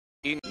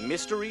in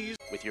Mysteries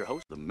with your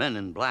host, the Men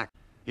in Black.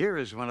 Here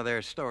is one of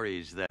their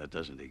stories that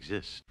doesn't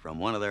exist. From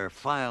one of their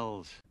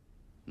files.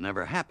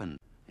 Never happened.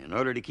 In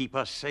order to keep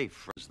us safe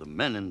from the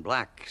Men in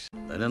Blacks,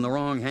 that in the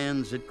wrong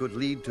hands it could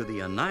lead to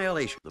the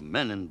annihilation of the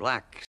Men in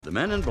Blacks. The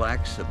Men in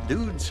Black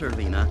subdued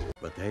Serlina,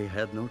 but they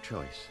had no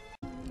choice.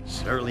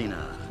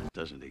 Serlina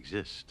doesn't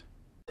exist.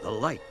 The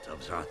light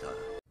of Zartha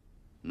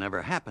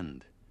never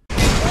happened.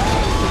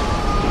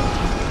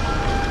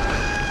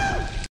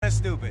 That's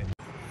stupid.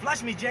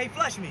 Flush me, Jay,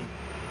 flush me.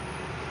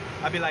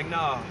 I'd be like,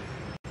 nah.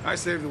 I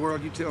saved the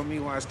world, you tell me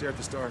why I stare at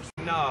the stars.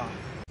 Nah.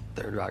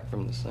 Third rock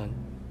from the sun.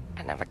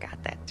 I never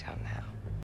got that till now.